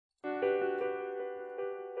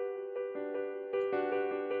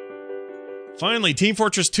Finally, Team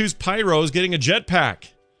Fortress 2's Pyro is getting a jetpack.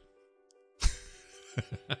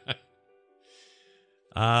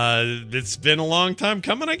 It's been a long time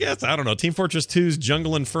coming, I guess. I don't know. Team Fortress 2's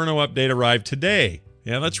Jungle Inferno update arrived today.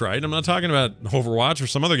 Yeah, that's right. I'm not talking about Overwatch or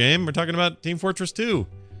some other game. We're talking about Team Fortress 2.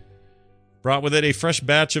 Brought with it a fresh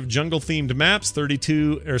batch of jungle-themed maps,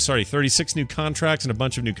 36 new contracts, and a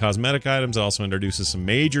bunch of new cosmetic items. It also introduces some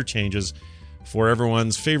major changes for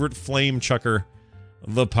everyone's favorite flame chucker,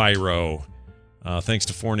 the Pyro. Thanks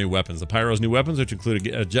to 4 new weapons. The Pyro's new weapons, which include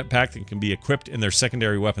a jetpack that can be equipped in their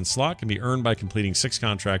secondary weapon slot, can be earned by completing 6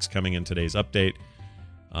 contracts coming in today's update.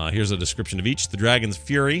 Here's a description of each. The Dragon's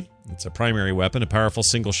Fury. It's a primary weapon, a powerful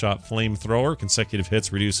single-shot flamethrower. Consecutive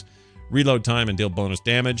hits reduce reload time and deal bonus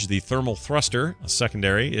damage. The Thermal Thruster, a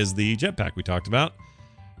secondary, is the jetpack we talked about.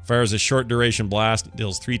 Fires a short-duration blast. It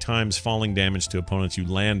deals 3 times falling damage to opponents you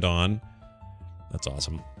land on. That's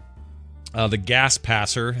awesome. The Gas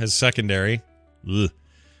Passer has secondary.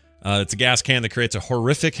 It's a gas can that creates a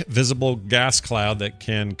horrific visible gas cloud that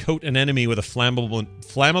can coat an enemy with a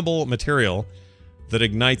flammable material that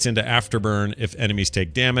ignites into afterburn if enemies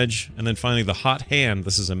take damage. And then finally, the Hot Hand.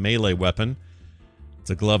 This is a melee weapon. It's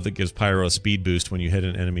a glove that gives Pyro a speed boost when you hit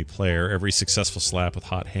an enemy player. Every successful slap with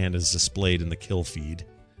Hot Hand is displayed in the kill feed.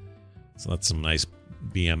 So that's some nice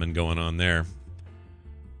BMing going on there.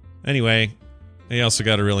 Anyway, he also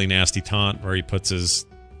got a really nasty taunt where he puts his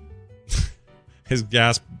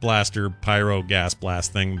gas blaster, Pyro gas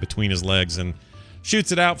blast thing between his legs and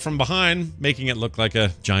shoots it out from behind, making it look like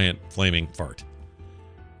a giant flaming fart.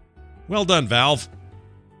 Well done, Valve.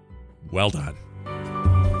 Well done.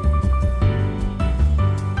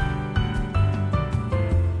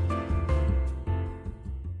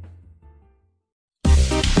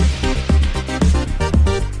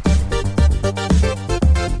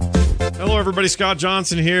 Hello everybody, Scott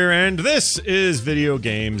Johnson here, and this is Video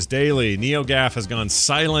Games Daily. NeoGAF has gone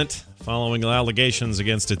silent following allegations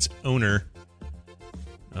against its owner.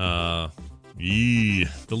 The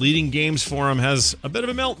leading games forum has a bit of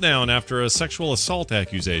a meltdown after a sexual assault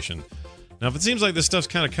accusation. Now, if it seems like this stuff's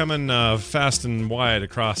kind of coming fast and wide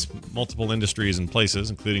across multiple industries and places,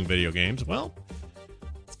 including video games, well,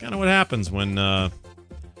 it's kind of what happens when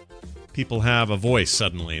people have a voice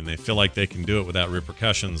suddenly and they feel like they can do it without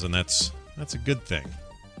repercussions, and that's a good thing.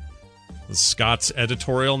 Scott's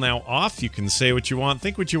editorial now off. You can say what you want,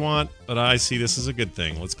 think what you want, but I see this as a good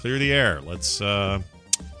thing. Let's clear the air. Let's not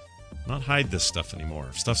hide this stuff anymore.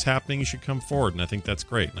 If stuff's happening, you should come forward, and I think that's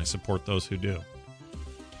great, and I support those who do.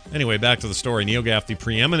 Anyway, back to the story. NeoGAF, the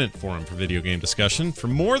preeminent forum for video game discussion, for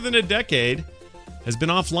more than a decade, has been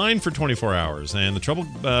offline for 24 hours, and the trouble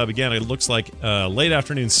began, it looks like, late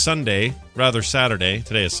afternoon Sunday, rather Saturday,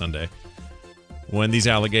 today is Sunday, when these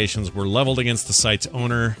allegations were leveled against the site's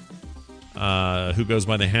owner, who goes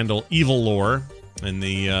by the handle EvilLore, and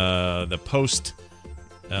the post,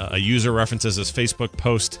 a user references this Facebook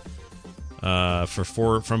post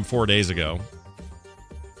from 4 days ago.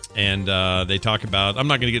 And they talk about, I'm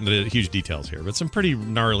not going to get into huge details here, but some pretty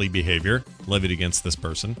gnarly behavior levied against this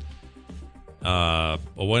person. But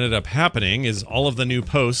what ended up happening is all of the new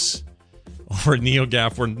posts over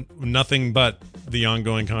NeoGAF were nothing but the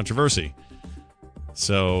ongoing controversy.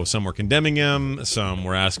 So some were condemning him, some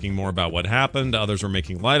were asking more about what happened, others were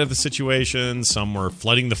making light of the situation, some were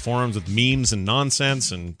flooding the forums with memes and nonsense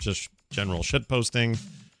and just general shitposting.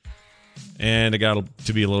 And it got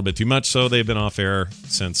to be a little bit too much, so they've been off air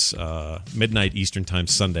since midnight Eastern Time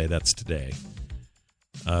Sunday. That's today.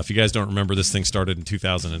 If you guys don't remember, this thing started in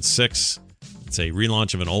 2006. It's a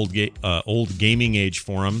relaunch of an old gaming age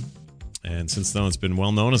forum. And since then, it's been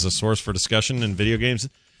well known as a source for discussion in video games.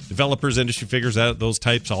 Developers, industry figures, those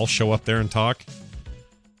types all show up there and talk.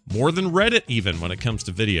 More than Reddit, even, when it comes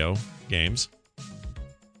to video games.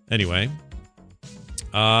 Anyway.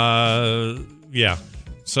 Yeah.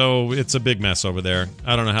 So it's a big mess over there.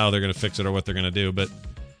 I don't know how they're going to fix it or what they're going to do, but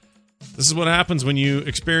this is what happens when you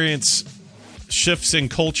experience shifts in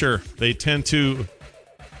culture. They tend to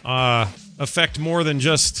affect more than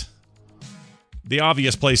just the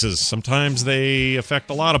obvious places. Sometimes they affect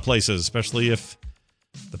a lot of places, especially if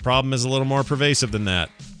the problem is a little more pervasive than that.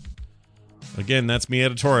 Again, that's me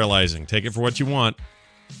editorializing. Take it for what you want.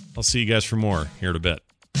 I'll see you guys for more here in a bit.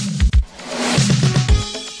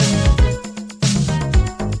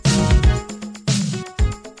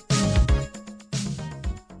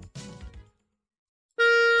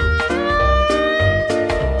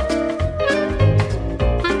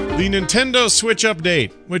 The Nintendo Switch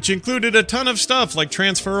update, which included a ton of stuff like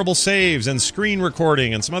transferable saves and screen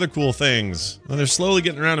recording and some other cool things. And they're slowly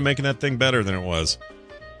getting around to making that thing better than it was.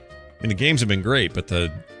 I mean, the games have been great, but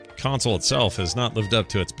the console itself has not lived up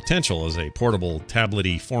to its potential as a portable,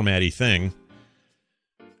 tablet-y, format-y thing.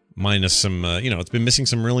 Minus some, it's been missing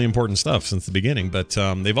some really important stuff since the beginning. But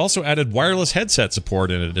they've also added wireless headset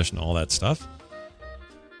support in addition to all that stuff.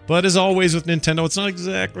 But as always with Nintendo, it's not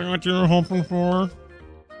exactly what you're hoping for.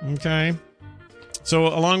 Okay. So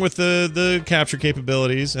along with the capture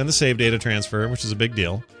capabilities and the save data transfer, which is a big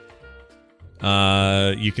deal,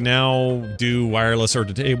 you can now do wireless or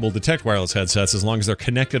detect wireless headsets as long as they're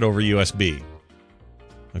connected over USB.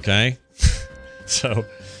 Okay? So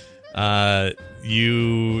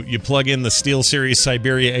you plug in the SteelSeries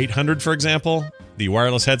Siberia 800, for example, the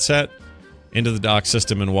wireless headset, into the dock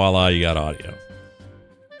system, and voila, you got audio.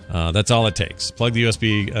 That's all it takes. Plug the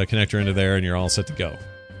USB connector into there, and you're all set to go.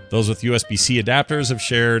 Those with USB-C adapters have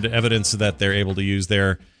shared evidence that they're able to use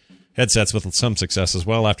their headsets with some success as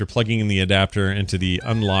well after plugging in the adapter into the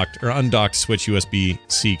undocked Switch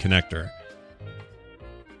USB-C connector.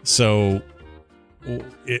 So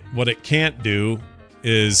what it can't do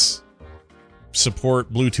is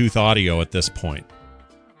support Bluetooth audio at this point.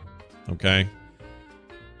 Okay?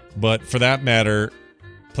 But for that matter,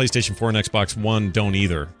 PlayStation 4 and Xbox One don't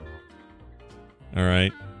either. All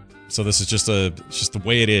right? So this is just the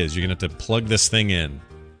way it is. You're going to have to plug this thing in.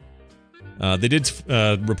 They did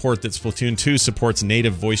report that Splatoon 2 supports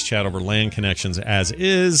native voice chat over LAN connections as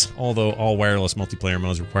is, although all wireless multiplayer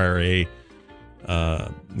modes require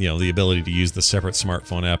the ability to use the separate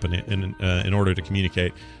smartphone app in order to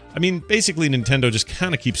communicate. I mean, basically, Nintendo just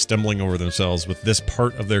kind of keeps stumbling over themselves with this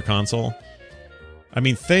part of their console. I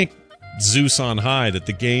mean, thank Zeus on high that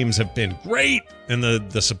the games have been great, and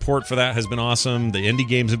the support for that has been awesome. The indie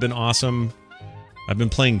games have been awesome. I've been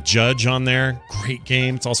playing Judge on there. Great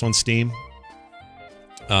game. It's also on Steam.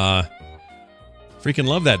 Freaking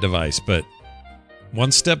love that device, but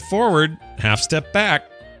one step forward, half step back.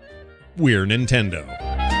 We're Nintendo.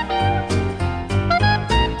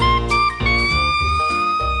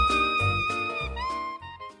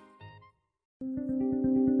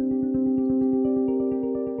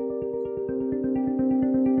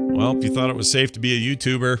 Well, if you thought it was safe to be a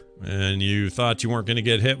YouTuber and you thought you weren't going to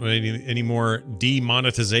get hit with any more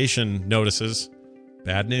demonetization notices,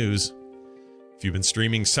 bad news. If you've been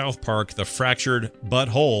streaming South Park, The Fractured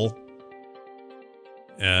Butthole,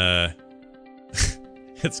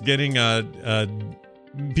 it's getting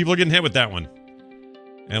people are getting hit with that one,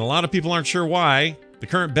 and a lot of people aren't sure why. The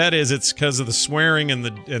current bet is it's because of the swearing and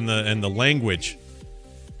the language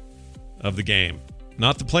of the game.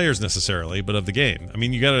 Not the players necessarily, but of the game. I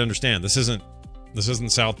mean, you got to understand, this isn't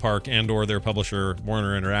South Park and/or their publisher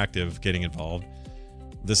Warner Interactive getting involved.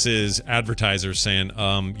 This is advertisers saying,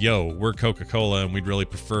 "Yo, we're Coca-Cola, and we'd really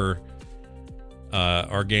prefer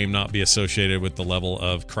our game not be associated with the level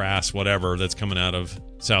of crass whatever that's coming out of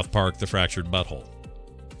South Park: The Fractured Butthole."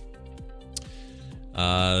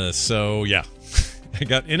 So yeah, I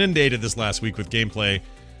got inundated this last week with gameplay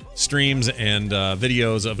streams and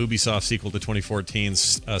videos of Ubisoft's sequel to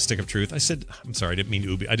 2014's Stick of Truth. I'm sorry, I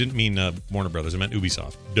didn't mean Warner Brothers. I meant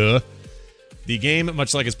Ubisoft. Duh. The game,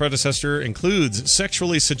 much like its predecessor, includes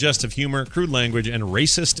sexually suggestive humor, crude language, and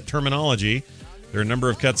racist terminology. There are a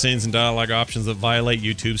number of cutscenes and dialogue options that violate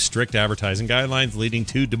YouTube's strict advertising guidelines, leading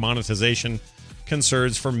to demonetization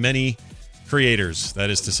concerns for many creators.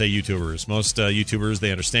 That is to say, YouTubers. Most YouTubers,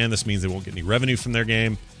 they understand this means they won't get any revenue from their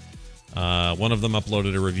game. One of them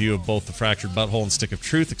uploaded a review of both The Fractured Butthole and Stick of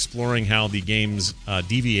Truth, exploring how the games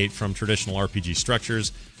deviate from traditional RPG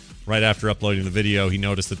structures. Right after uploading the video, he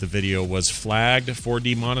noticed that the video was flagged for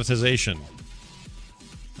demonetization.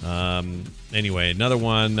 Anyway, another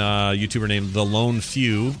one, YouTuber named The Lone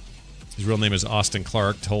Few, his real name is Austin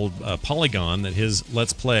Clark, told Polygon that his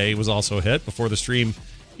Let's Play was also a hit before the stream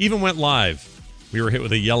even went live. We were hit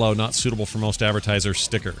with a yellow, not suitable for most advertisers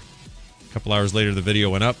sticker. A couple hours later, the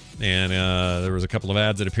video went up, and there was a couple of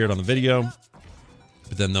ads that appeared on the video,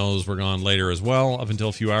 but then those were gone later as well. Up until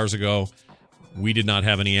a few hours ago, we did not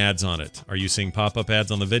have any ads on it. Are you seeing pop-up ads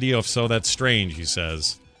on the video? If so, that's strange, he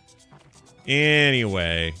says.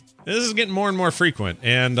 Anyway, this is getting more and more frequent,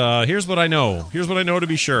 and here's what I know. Here's what I know to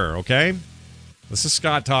be sure, okay? This is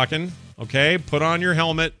Scott talking, okay? Put on your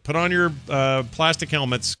helmet. Put on your plastic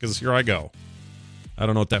helmets, because here I go. I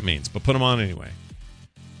don't know what that means, but put them on anyway.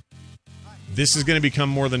 This is going to become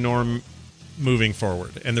more the norm moving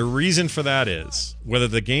forward. And the reason for that is, whether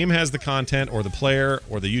the game has the content or the player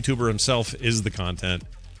or the YouTuber himself is the content,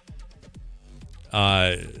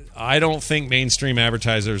 I don't think mainstream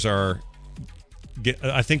advertisers are...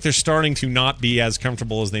 I think they're starting to not be as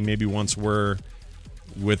comfortable as they maybe once were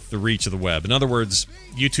with the reach of the web. In other words,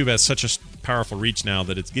 YouTube has such a powerful reach now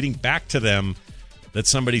that it's getting back to them that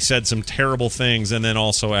somebody said some terrible things and then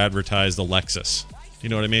also advertised a Lexus. You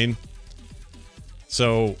know what I mean?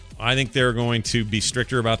 So I think they're going to be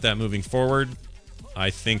stricter about that moving forward. I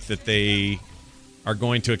think that they are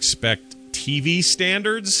going to expect TV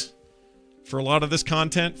standards for a lot of this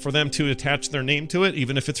content for them to attach their name to it,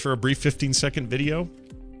 even if it's for a brief 15-second video.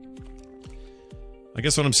 I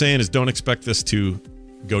guess what I'm saying is don't expect this to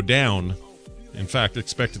go down. In fact,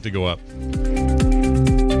 expect it to go up.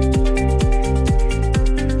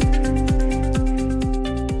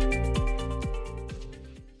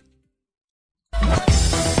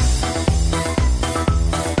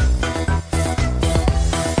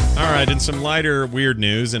 All right, in some lighter weird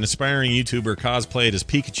news, an aspiring YouTuber cosplayed as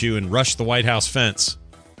Pikachu and rushed the White House fence.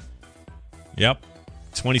 Yep,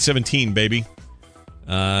 2017, baby.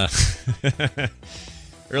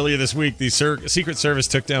 Earlier this week, the Secret Service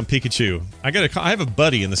took down Pikachu. I have a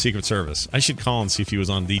buddy in the Secret Service. I should call and see if he was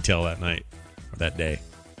on detail that night or that day.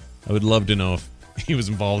 I would love to know if he was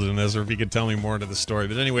involved in this or if he could tell me more into the story.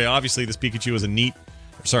 But anyway, obviously, this Pikachu was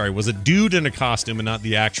a dude in a costume and not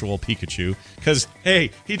the actual Pikachu. Because,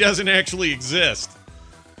 hey, he doesn't actually exist.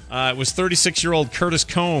 It was 36-year-old Curtis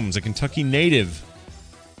Combs, a Kentucky native.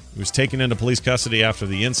 He was taken into police custody after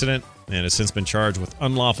the incident and has since been charged with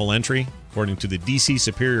unlawful entry, according to the D.C.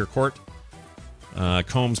 Superior Court.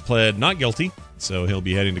 Combs pled not guilty, so he'll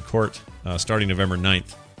be heading to court starting November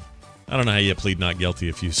 9th. I don't know how you plead not guilty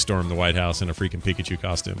if you storm the White House in a freaking Pikachu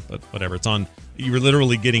costume, but whatever. It's on. You were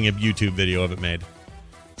literally getting a YouTube video of it made.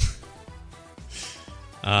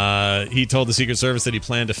 He told the Secret Service that he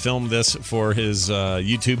planned to film this for his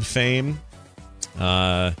YouTube fame.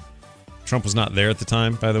 Trump was not there at the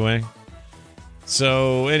time, by the way.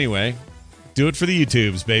 So, anyway, do it for the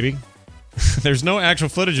YouTubes, baby. There's no actual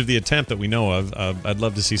footage of the attempt that we know of. I'd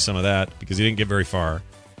love to see some of that, because he didn't get very far.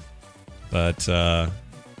 But,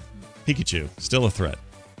 Pikachu, still a threat.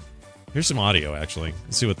 Here's some audio, actually.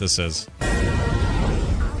 Let's see what this says.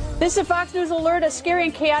 This is a Fox News alert. A scary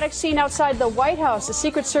and chaotic scene outside the White House. The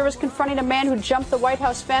Secret Service confronting a man who jumped the White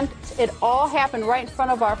House fence. It all happened right in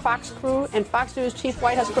front of our Fox crew, and Fox News chief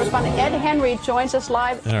White House correspondent Ed Henry joins us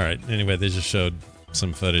live. All right. Anyway, they just showed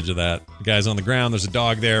some footage of that. The guy's on the ground. There's a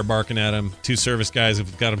dog there barking at him. Two service guys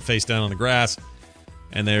have got him face down on the grass.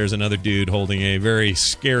 And there's another dude holding a very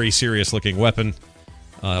scary, serious-looking weapon,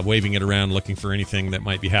 waving it around, looking for anything that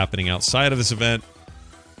might be happening outside of this event.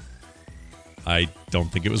 I don't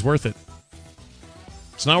think it was worth it.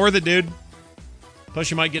 It's not worth it, dude.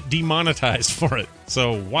 Plus, you might get demonetized for it.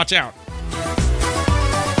 So watch out.